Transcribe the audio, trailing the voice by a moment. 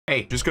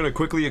Hey, just gonna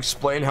quickly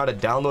explain how to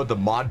download the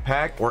mod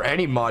pack or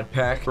any mod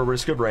pack for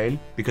Risk of Rain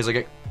because I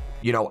get,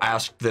 you know,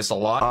 asked this a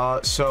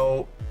lot.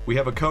 So we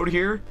have a code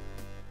here.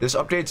 This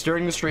updates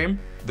during the stream.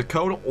 The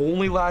code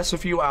only lasts a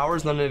few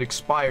hours, then it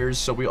expires.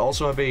 So we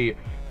also have a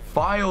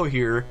file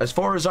here, as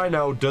far as I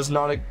know, does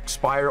not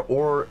expire,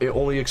 or it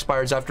only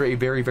expires after a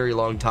very, very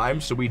long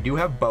time. So we do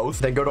have both.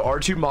 Then go to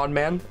R2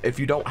 Modman. If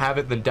you don't have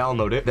it, then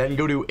download it. Then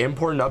go to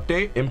import and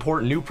update,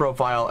 import new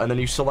profile, and then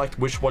you select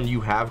which one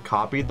you have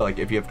copied. Like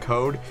if you have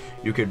code,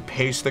 you could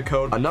paste the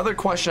code. Another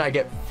question I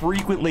get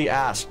frequently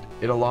asked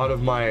in a lot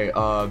of my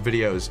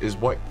videos is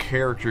what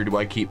character do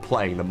I keep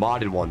playing, the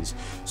modded ones.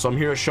 So I'm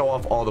here to show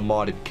off all the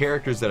modded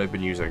characters that I've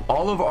been using.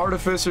 All of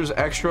Artificer's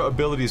extra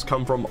abilities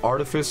come from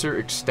Artificer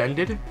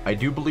Extended. I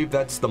do believe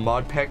that's the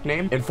mod pack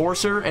name.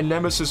 Enforcer and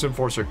Nemesis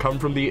Enforcer come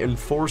from the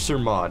Enforcer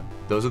mod.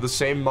 Those are the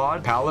same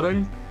mod.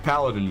 Paladin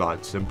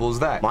mod. Simple as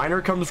that.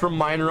 Miner comes from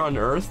Miner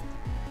Unearthed.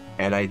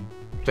 And I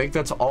think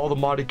that's all the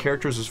modded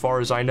characters as far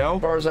as I know.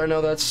 As far as I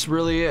know, that's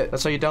really it.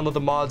 That's how you download the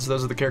mods.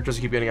 Those are the characters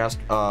I keep getting asked,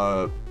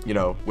 you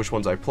know, which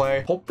ones I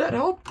play. Hope that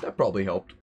helped. That probably helped.